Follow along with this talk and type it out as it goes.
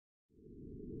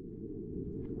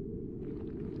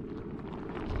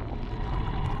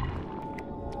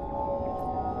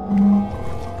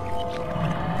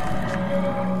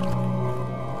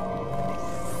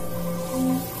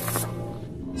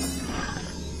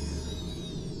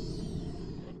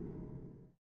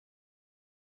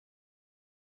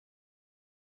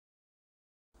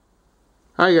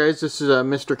Hi guys, this is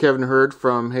Mr. Kevin Hurd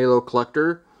from Halo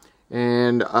Collector,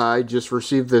 and I just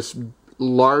received this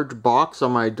large box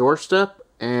on my doorstep,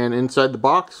 and inside the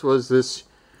box was this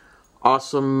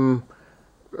awesome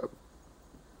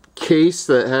case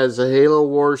that has a Halo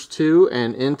Wars 2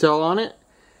 and Intel on it,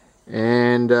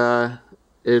 and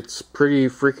it's pretty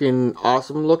freaking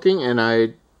awesome looking, and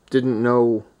I didn't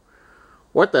know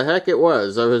what the heck it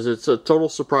was. It's a total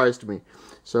surprise to me.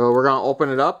 So we're going to open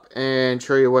it up and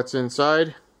show you what's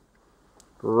inside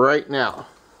right now.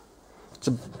 It's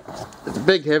a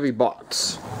big heavy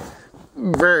box.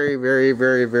 Very, very,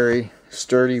 very, very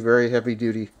sturdy, very heavy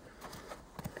duty.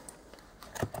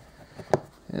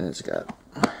 And it's got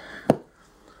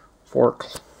four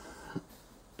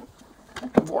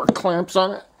clamps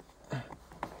on it.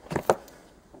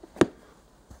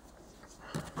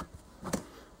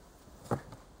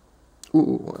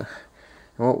 Ooh.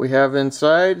 And what we have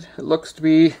inside, it looks to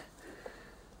be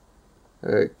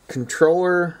a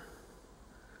controller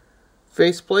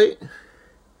faceplate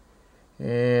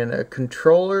and a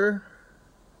controller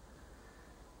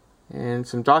and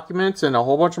some documents and a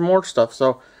whole bunch of more stuff.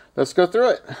 So let's go through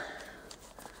it.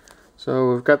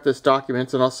 So we've got this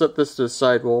documents, and I'll set this to the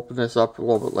side. We'll open this up a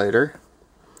little bit later.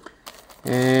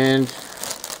 And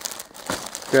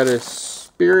got a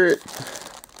Spirit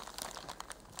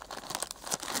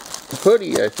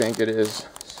hoodie, I think it is.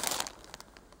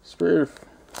 Spirit of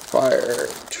Fire.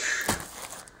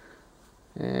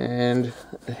 And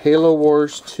Halo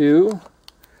Wars 2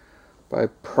 by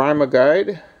Prima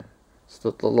guide. It's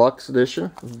the deluxe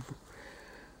edition.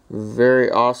 Very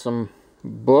awesome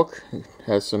book. It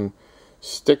has some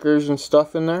stickers and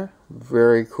stuff in there.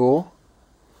 Very cool.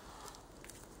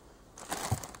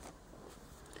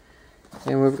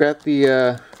 And we've got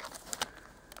the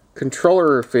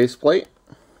controller faceplate,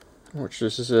 which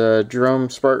this is a Jerome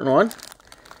Spartan 1.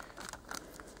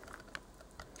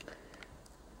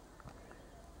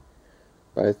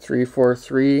 By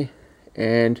 343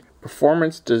 and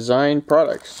Performance Design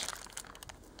Products.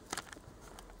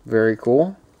 Very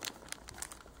cool.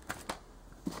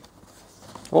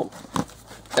 Oh,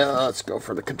 let's go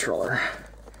for the controller.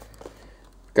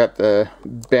 Got the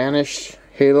Banished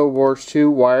Halo Wars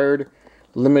 2 wired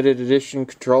limited edition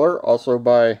controller, also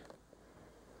by,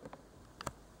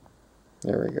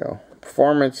 there we go,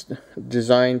 Performance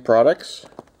Design Products.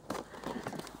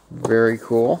 Very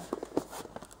cool.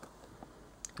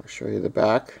 I'll show you the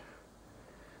back.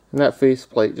 And that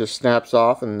faceplate just snaps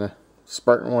off and the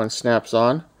Spartan one snaps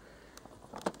on.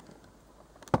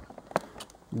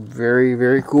 Very,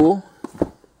 very cool.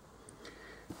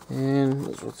 And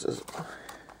what's this?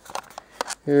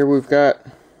 Here we've got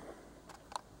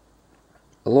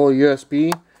a little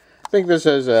USB. I think this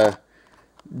has a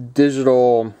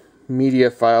digital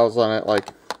media files on it, like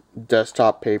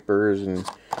desktop papers and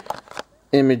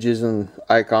images and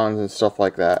icons and stuff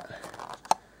like that.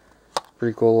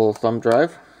 Pretty cool little thumb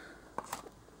drive.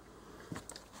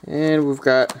 And we've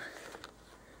got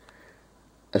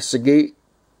a Seagate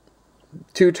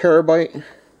 2 terabyte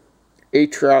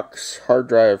Atriox hard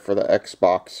drive for the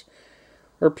Xbox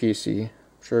or PC. I'm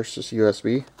sure it's just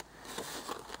USB.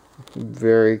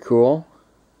 Very cool.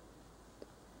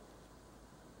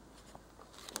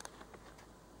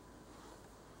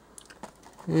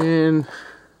 And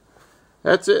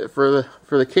that's it for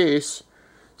the case.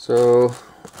 So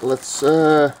let's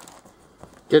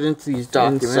get into these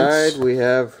documents. Inside we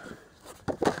have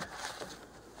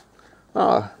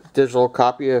a digital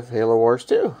copy of Halo Wars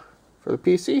 2 for the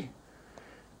PC.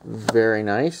 Very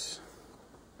nice.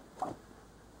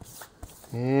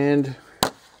 And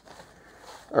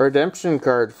a redemption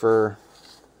card for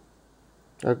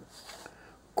a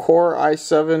Core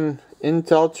i7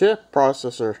 Intel chip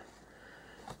processor.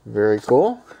 Very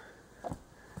cool.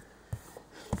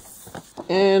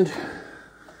 And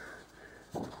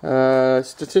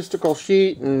statistical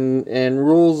sheet and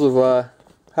rules of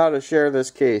how to share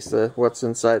this case, what's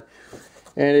inside.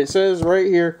 And it says right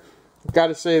here,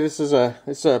 gotta say this is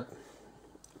it's a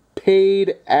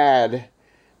paid ad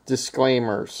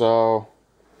disclaimer, so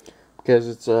because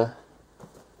it's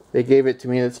they gave it to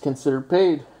me, it's considered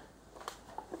paid.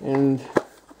 And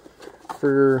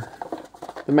for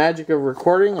the magic of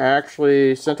recording, I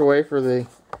actually sent away for the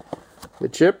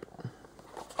chip.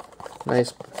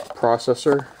 Nice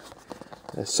processor,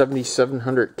 a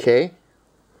 7700K,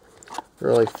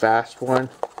 really fast one.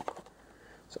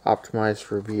 It's optimized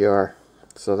for VR,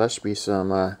 so that should be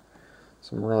some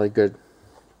really good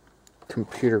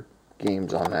computer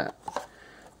games on that.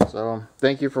 So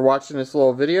thank you for watching this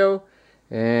little video,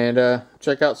 and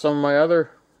check out some of my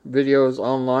other videos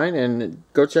online, and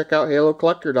go check out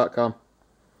halocollector.com.